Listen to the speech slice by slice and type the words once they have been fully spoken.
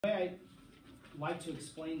The way I like to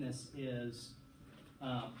explain this is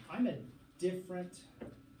I'm a different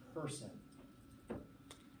person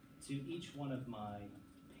to each one of my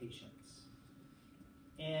patients.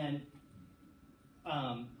 And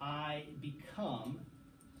I become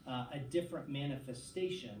a different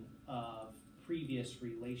manifestation of previous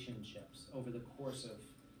relationships over the course of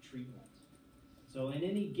treatment. So in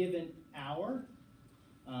any given hour,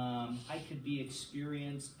 I could be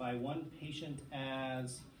experienced by one patient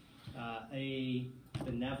as a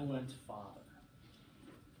benevolent father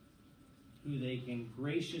who they can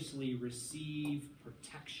graciously receive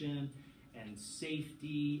protection and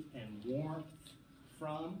safety and warmth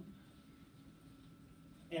from.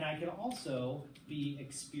 And I could also be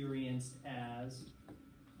experienced as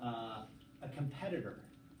a competitor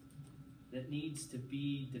that needs to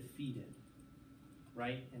be defeated,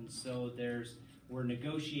 right? And so we're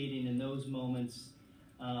negotiating in those moments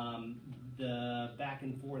the back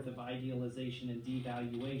and forth of idealization and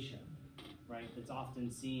devaluation, right? That's often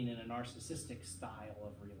seen in a narcissistic style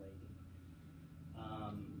of relating.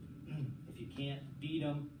 If you can't beat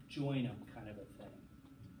them, join them, kind of a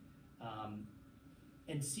thing.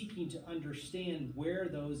 And seeking to understand where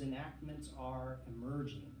those enactments are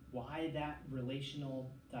emerging, why that relational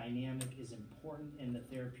dynamic is important in the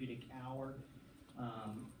therapeutic hour,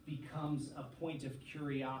 becomes a point of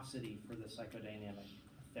curiosity for the psychodynamic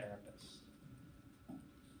therapist.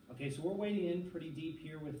 Okay, so we're wading in pretty deep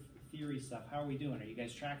here with theory stuff. How are we doing? Are you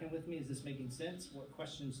guys tracking with me? Is this making sense? What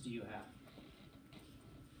questions do you have?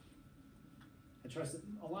 I trust that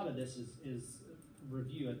a lot of this is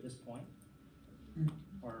review at this point,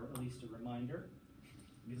 or at least a reminder.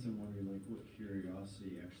 I guess I'm wondering, like, what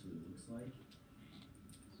curiosity actually looks like.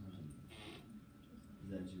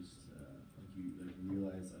 Is that just like you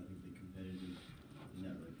realize? I think the competitive,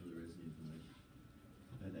 not like really resonating. Like,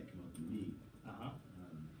 I've had that come up in me.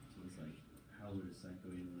 So it's like, how would a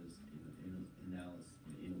psychoanalyst, analyst,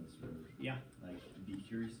 like, be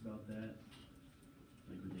curious about that?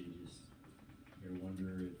 Like, would they just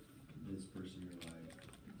wonder if this person in your life,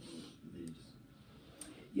 would they just?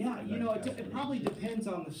 Yeah, you know, it probably depends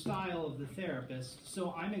on the style of the therapist.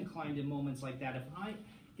 So I'm inclined in moments like that.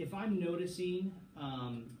 If I'm noticing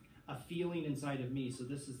a feeling inside of me, so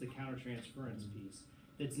this is the countertransference piece,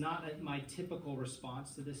 that's not my typical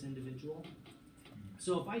response to this individual.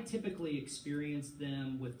 So if I typically experience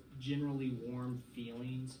them with generally warm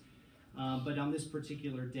feelings, but on this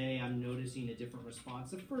particular day I'm noticing a different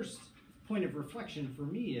response, the first point of reflection for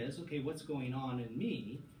me is, okay, what's going on in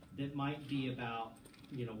me that might be about,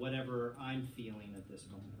 you know, whatever I'm feeling at this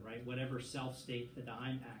moment, right? Whatever self-state that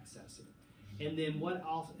I'm accessing. And then what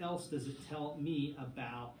else does it tell me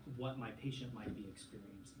about what my patient might be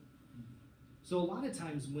experiencing? So a lot of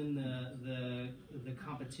times when the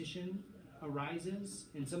competition arises,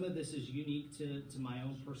 and some of this is unique to my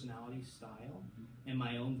own personality style and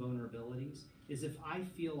my own vulnerabilities, is if I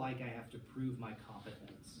feel like I have to prove my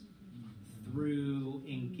competence through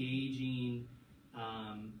engaging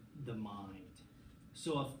the mind.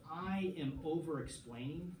 So if I am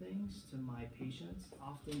over-explaining things to my patients,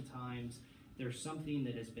 oftentimes there's something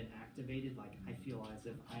that has been activated, like I feel as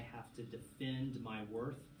if I have to defend my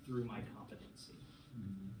worth through my competency.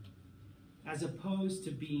 As opposed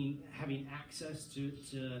to having access to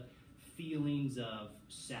feelings of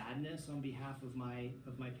sadness on behalf of my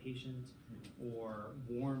patient, or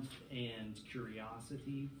warmth and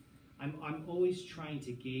curiosity. I'm always trying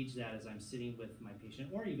to gauge that as I'm sitting with my patient,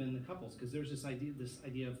 or even the couples, because there's this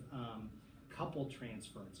idea of couple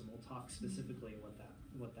transference, and we'll talk specifically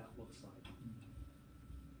what that looks like.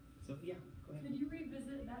 So yeah, go ahead. Could you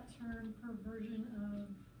revisit that term, perversion of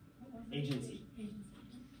what was it? Agency.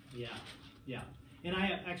 Yeah. And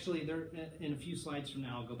I actually, in a few slides from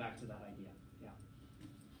now, I'll go back to that idea. Yeah.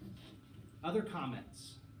 Other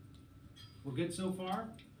comments? We're good so far?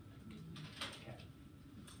 Okay.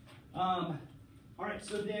 All right,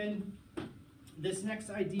 so then this next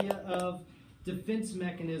idea of defense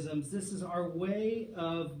mechanisms, this is our way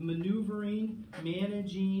of maneuvering,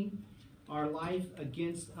 managing our life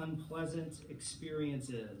against unpleasant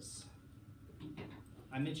experiences.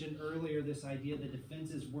 I mentioned earlier this idea that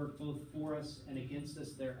defenses work both for us and against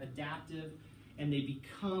us. They're adaptive, and they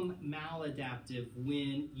become maladaptive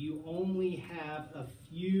when you only have a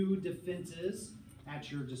few defenses at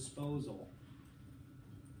your disposal.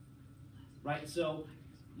 Right? So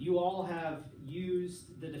you all have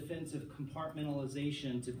used the defense of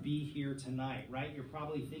compartmentalization to be here tonight, right? You're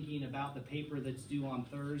probably thinking about the paper that's due on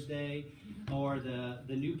Thursday, or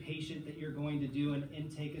the new patient that you're going to do an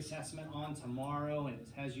intake assessment on tomorrow, and it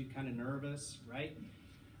has you kind of nervous, right?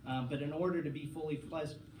 But in order to be fully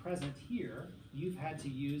present here, you've had to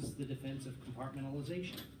use the defense of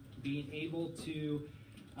compartmentalization, being able to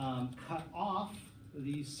cut off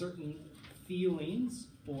these certain feelings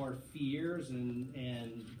or fears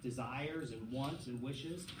and desires and wants and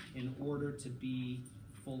wishes in order to be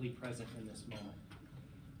fully present in this moment.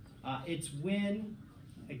 It's when,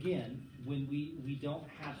 again, when we don't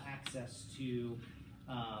have access to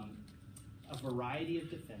a variety of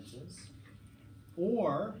defenses,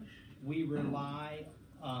 or we rely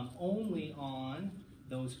only on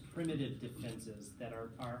those primitive defenses that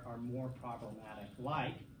are more problematic,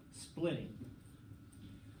 like splitting.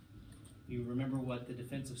 You remember what the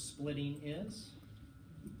defense of splitting is?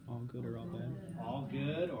 All good or all bad? All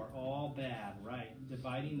good or all bad, right.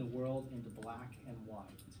 Dividing the world into black and white.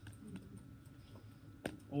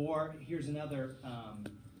 Or here's another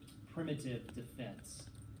primitive defense,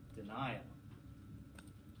 denial.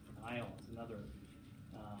 Denial is another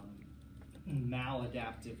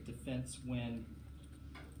maladaptive defense when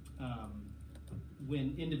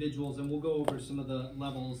individuals, and we'll go over some of the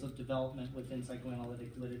levels of development within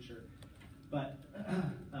psychoanalytic literature, but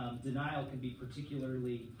denial can be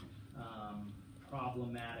particularly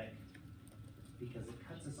problematic because it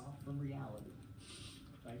cuts us off from reality,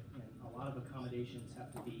 right? And a lot of accommodations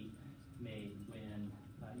have to be made when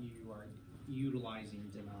you are utilizing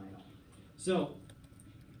denial. So,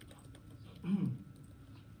 is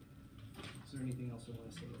there anything else I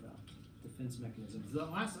want to say about defense mechanisms? The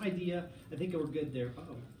last idea, I think we're good there.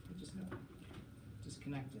 Uh-oh, I just got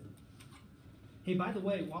disconnected. Hey, by the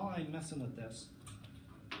way, while I'm messing with this,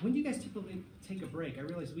 when do you guys typically take a break? I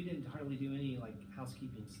realize we didn't hardly do any like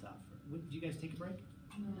housekeeping stuff. Do you guys take a break?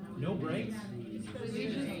 No breaks? We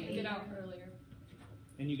usually get out earlier.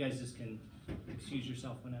 And you guys just can excuse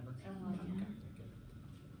yourself whenever? Okay,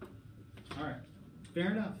 good. All right,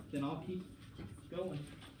 fair enough. Then I'll keep going.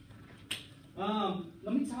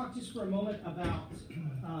 Let me talk just for a moment about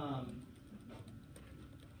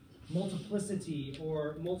multiplicity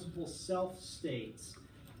or multiple self states.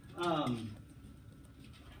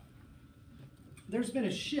 There's been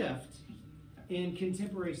a shift in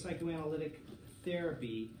contemporary psychoanalytic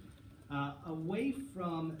therapy away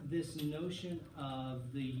from this notion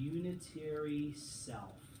of the unitary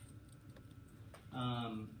self.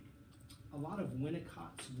 A lot of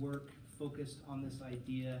Winnicott's work focused on this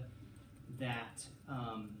idea that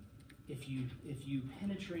if you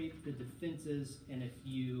penetrate the defenses and if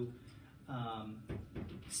you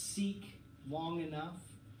seek long enough,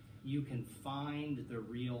 you can find the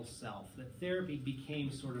real self. That therapy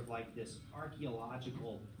became sort of like this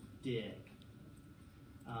archaeological dig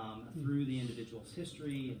through the individual's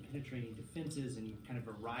history and penetrating defenses and kind of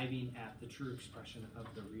arriving at the true expression of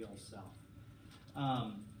the real self.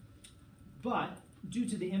 But due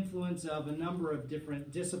to the influence of a number of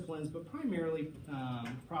different disciplines, but primarily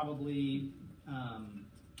probably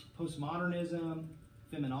postmodernism,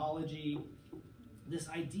 feminology, this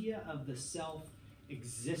idea of the self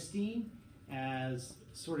existing as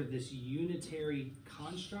sort of this unitary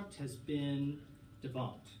construct has been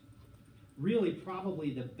debunked. Really,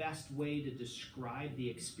 probably the best way to describe the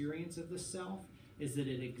experience of the self is that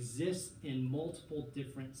it exists in multiple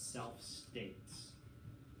different self states.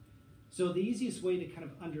 So the easiest way to kind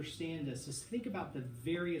of understand this is think about the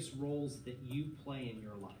various roles that you play in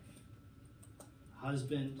your life.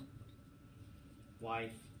 Husband,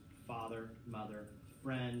 wife, father, mother,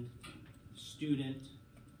 friend, student.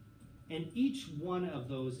 And each one of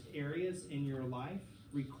those areas in your life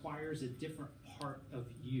requires a different part of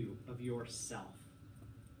you, of yourself.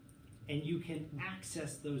 And you can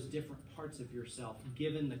access those different parts of yourself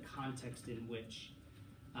given the context in which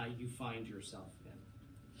you find yourself in.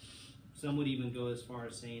 Some would even go as far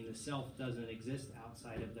as saying the self doesn't exist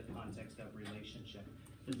outside of the context of relationship,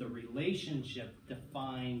 that the relationship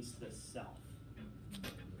defines the self.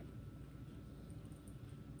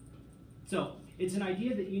 So it's an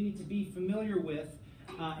idea that you need to be familiar with,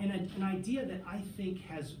 and an idea that I think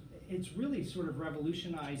it's really sort of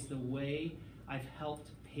revolutionized the way I've helped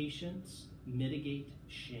patients mitigate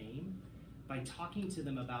shame by talking to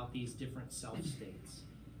them about these different self states.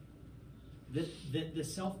 The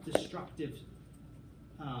self-destructive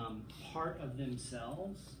part of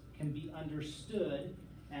themselves can be understood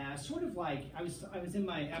as sort of like, I was in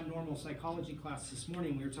my abnormal psychology class this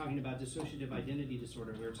morning. We were talking about dissociative identity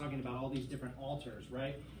disorder. We were talking about all these different alters,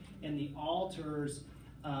 right? And the alters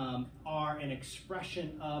are an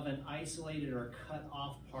expression of an isolated or cut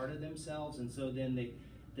off part of themselves. And so then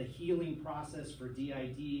the healing process for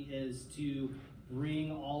DID is to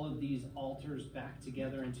bring all of these alters back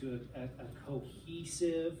together into a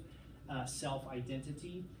cohesive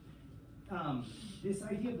self-identity. this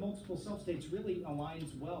idea of multiple self-states really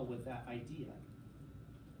aligns well with that idea.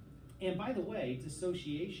 And by the way,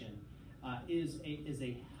 dissociation is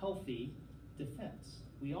a healthy defense.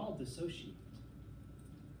 We all dissociate.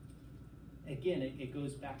 Again, it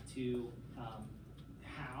goes back to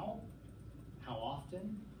how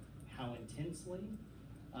often, how intensely,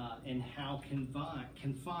 and how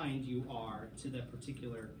confined you are to the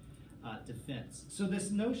particular defense. So this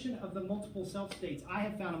notion of the multiple self-states, I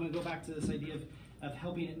have found, I'm going to go back to this idea of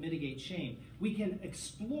helping it mitigate shame. We can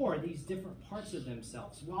explore these different parts of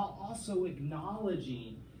themselves while also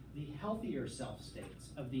acknowledging the healthier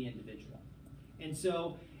self-states of the individual. And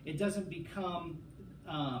so it doesn't become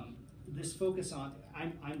this focus on,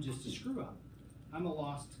 I'm just a screw-up. I'm a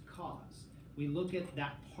lost cause. We look at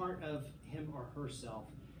that part of him or herself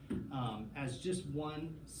as just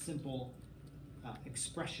one simple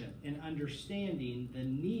expression and understanding the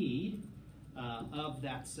need of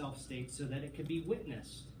that self-state so that it could be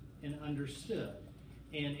witnessed and understood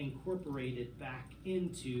and incorporated back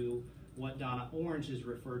into what Donna Orange has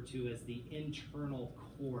referred to as the internal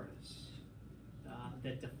chorus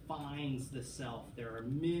that defines the self. There are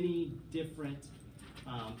many different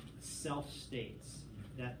self-states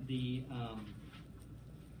that the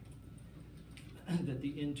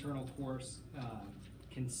internal chorus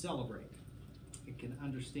can celebrate. It can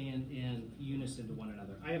understand in unison to one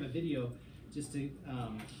another. I have a video just to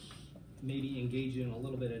maybe engage you in a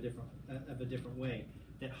little bit of a different way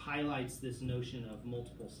that highlights this notion of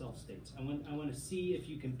multiple self-states. I want to see if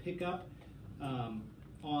you can pick up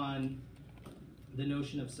on the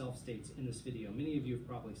notion of self-states in this video. Many of you have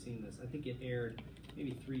probably seen this. I think it aired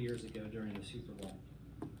maybe 3 years ago during the Super Bowl.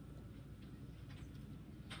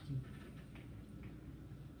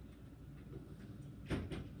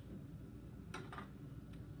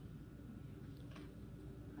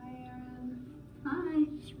 Hi.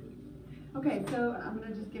 Okay, so I'm going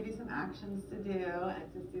to just give you some actions to do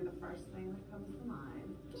and just do the first thing that comes to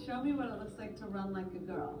mind. Show me what it looks like to run like a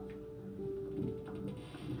girl.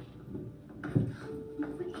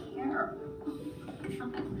 Look here.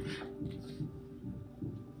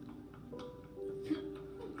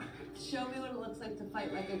 Show me what it looks like to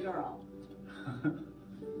fight like a girl.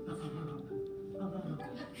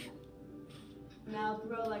 Now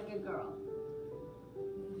throw like a girl.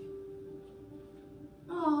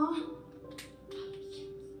 Aww.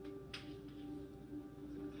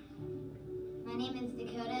 My name is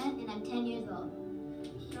Dakota, and I'm 10 years old.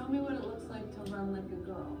 Show me what it looks like to run like a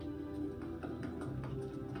girl.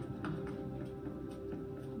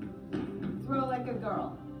 Throw like a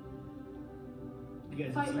girl. You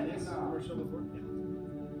guys Fight have like seen a this girl. commercial before? Yeah.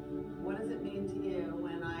 What does it mean to you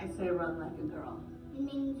when I say run like a girl? It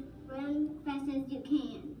means run fast as you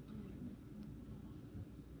can.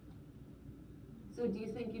 So do you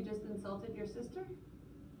think you just insulted your sister?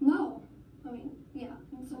 No. I mean, yeah,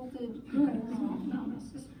 insulted girls, not my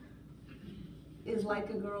sister. Is like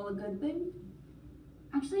a girl a good thing?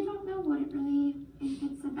 Actually, I don't know what it really, if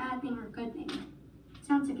it's a bad thing or a good thing. It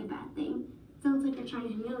sounds like a bad thing. It sounds like you're trying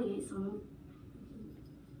to humiliate someone.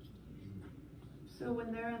 So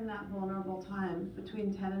when they're in that vulnerable time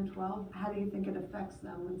between 10 and 12, how do you think it affects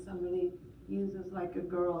them when somebody uses like a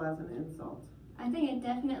girl as an insult? I think it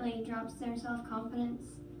definitely drops their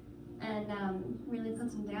self-confidence and really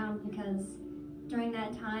puts them down, because during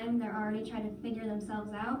that time they're already trying to figure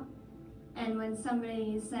themselves out, and when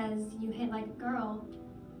somebody says you hit like a girl,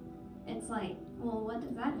 it's like, well, what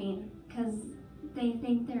does that mean? Because they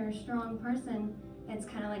think they're a strong person. It's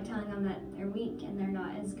kind of like telling them that they're weak and they're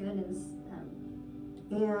not as good as them.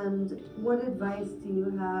 And what advice do you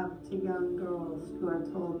have to young girls who are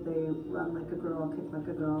told they run like a girl, kick like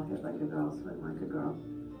a girl, hit like a girl, swim like a girl?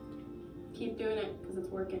 Keep doing it because it's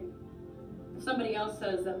working. If somebody else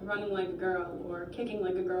says that running like a girl or kicking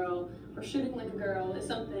like a girl or shooting like a girl is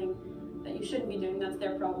something that you shouldn't be doing, that's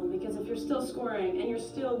their problem. Because if you're still scoring and you're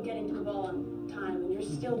still getting to the ball on time and you're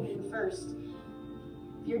still being first,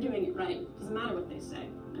 you're doing it right. It doesn't matter what they say.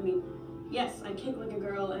 I mean, yes, I kick like a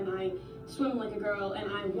girl and I swim like a girl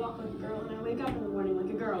and I walk like a girl and I wake up in the morning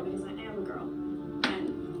like a girl because I am a girl.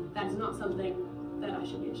 And that's not something that I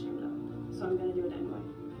should be ashamed of. So I'm going to do it anyway.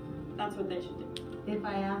 That's what they should do. If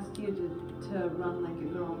I asked you to run like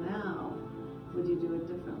a girl now, would you do it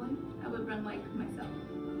differently? I would run like myself.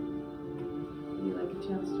 Would you like a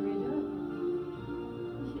chance to redo it?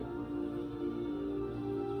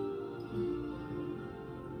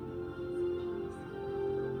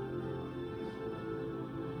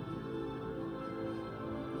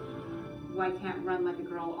 Why can't run like a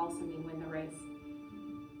girl also mean win the race?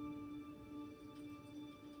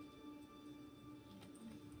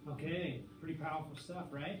 Okay, pretty powerful stuff,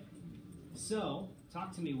 right? So,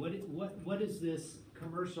 talk to me. What does this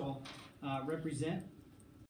commercial represent?